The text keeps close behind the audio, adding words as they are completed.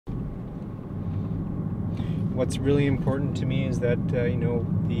What's really important to me is that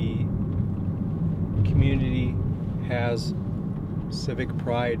the community has civic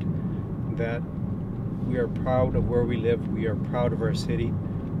pride, that we are proud of where we live, we are proud of our city.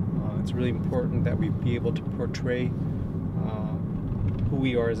 It's really important that we be able to portray who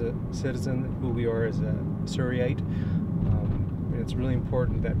we are as a citizen, who we are as a Surreyite. And it's really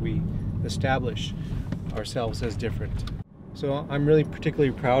important that we establish ourselves as different. So I'm really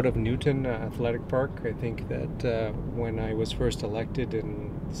particularly proud of Newton Athletic Park. I think that when I was first elected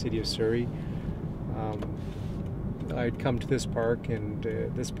in the city of Surrey, I'd come to this park, and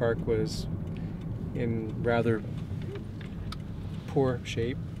this park was in rather poor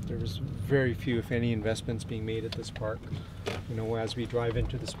shape. There was very few, if any, investments being made at this park. As we drive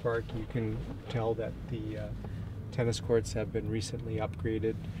into this park, you can tell that the tennis courts have been recently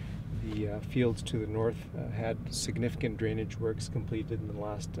upgraded. The fields to the north had significant drainage works completed in the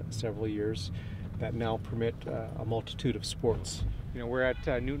last several years that now permit a multitude of sports. We're at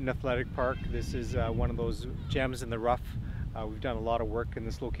Newton Athletic Park. This is one of those gems in the rough. We've done a lot of work in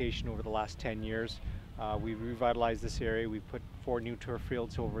this location over the last 10 years. We've revitalized this area. We've put 4 new turf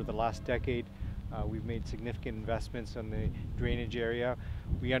fields over the last decade. We've made significant investments in the drainage area.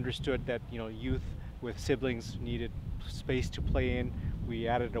 We understood that youth with siblings needed space to play in. We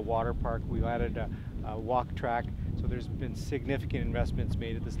added a water park, we added a walk track. So there's been significant investments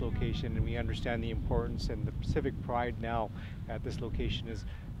made at this location, and we understand the importance, and the civic pride now at this location is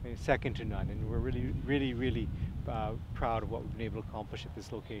second to none. And we're really proud of what we've been able to accomplish at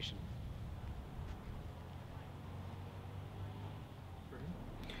this location.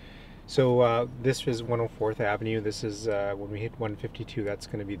 So this is 104th Avenue. This is when we hit 152, that's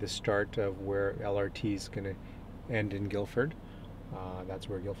going to be the start of where LRT is going to end in Guildford. That's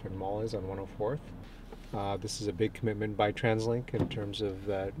where Guildford Mall is on 104th. This is a big commitment by TransLink in terms of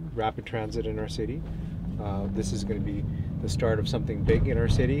rapid transit in our city. This is going to be the start of something big in our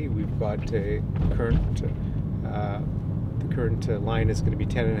city. We've got a current line is going to be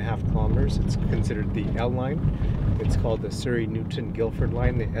 10.5 kilometers. It's considered the L line. It's called the Surrey Newton Guildford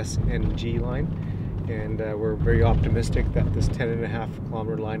line, the SNG line. And we're very optimistic that this 10.5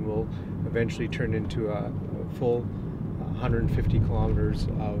 kilometer line will eventually turn into a full 150 kilometers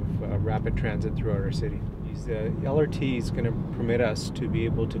of rapid transit throughout our city. The LRT is going to permit us to be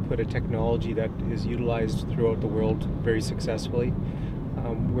able to put a technology that is utilized throughout the world very successfully.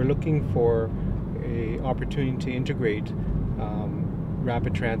 We're looking for an opportunity to integrate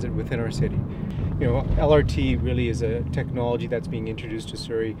rapid transit within our city. LRT really is a technology that's being introduced to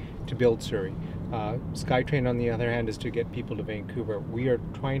Surrey to build Surrey. SkyTrain, on the other hand, is to get people to Vancouver. We are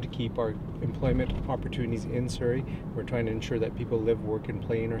trying to keep our employment opportunities in Surrey. We're trying to ensure that people live, work, and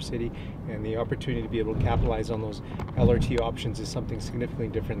play in our city, and the opportunity to be able to capitalize on those LRT options is something significantly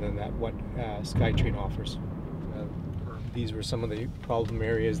different than what SkyTrain offers. These were some of the problem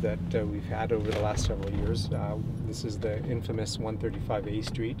areas that we've had over the last several years. This is the infamous 135A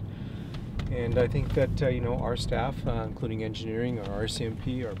Street. And I think that our staff, including engineering, our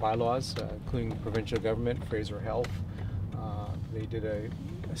RCMP, our bylaws, including provincial government, Fraser Health, they did an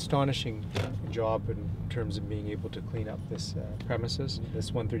astonishing job in terms of being able to clean up this premises.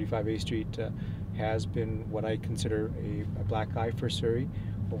 This 135A Street has been what I consider a black eye for Surrey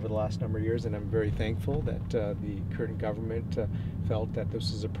over the last number of years, and I'm very thankful that the current government felt that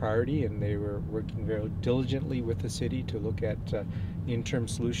this was a priority, and they were working very diligently with the city to look at interim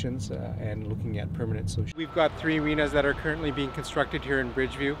solutions and looking at permanent solutions. We've got 3 arenas that are currently being constructed here in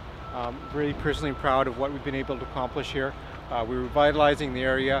Bridgeview. Really personally proud of what we've been able to accomplish here. We're revitalizing the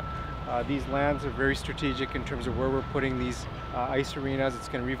area. These lands are very strategic in terms of where we're putting these ice arenas. It's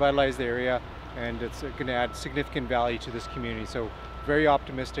going to revitalize the area, and it's going to add significant value to this community. So very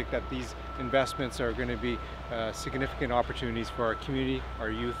optimistic that these investments are going to be significant opportunities for our community,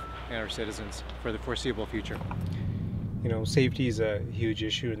 our youth, and our citizens for the foreseeable future. Safety is a huge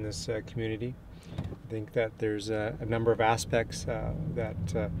issue in this community. I think that there's a number of aspects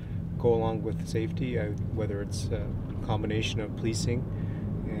that go along with safety, whether it's a combination of policing,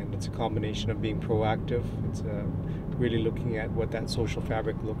 and it's a combination of being proactive. It's really looking at what that social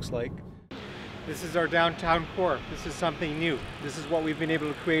fabric looks like. This is our downtown core. This is something new. This is what we've been able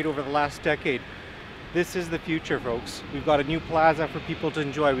to create over the last decade. This is the future, folks. We've got a new plaza for people to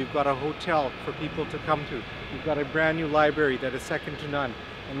enjoy. We've got a hotel for people to come to. We've got a brand new library that is second to none.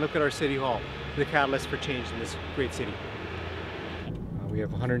 And look at our City Hall, the catalyst for change in this great city. We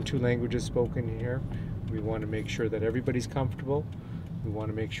have 102 languages spoken here. We want to make sure that everybody's comfortable. We want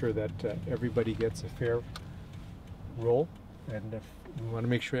to make sure that everybody gets a fair role, and we want to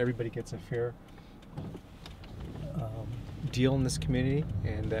make sure everybody gets a fair deal in this community,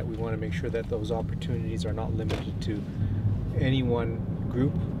 and that we want to make sure that those opportunities are not limited to any one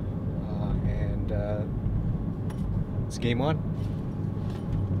group. And it's game on.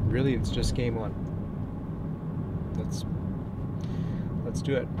 Really, it's just game on. Let's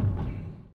do it.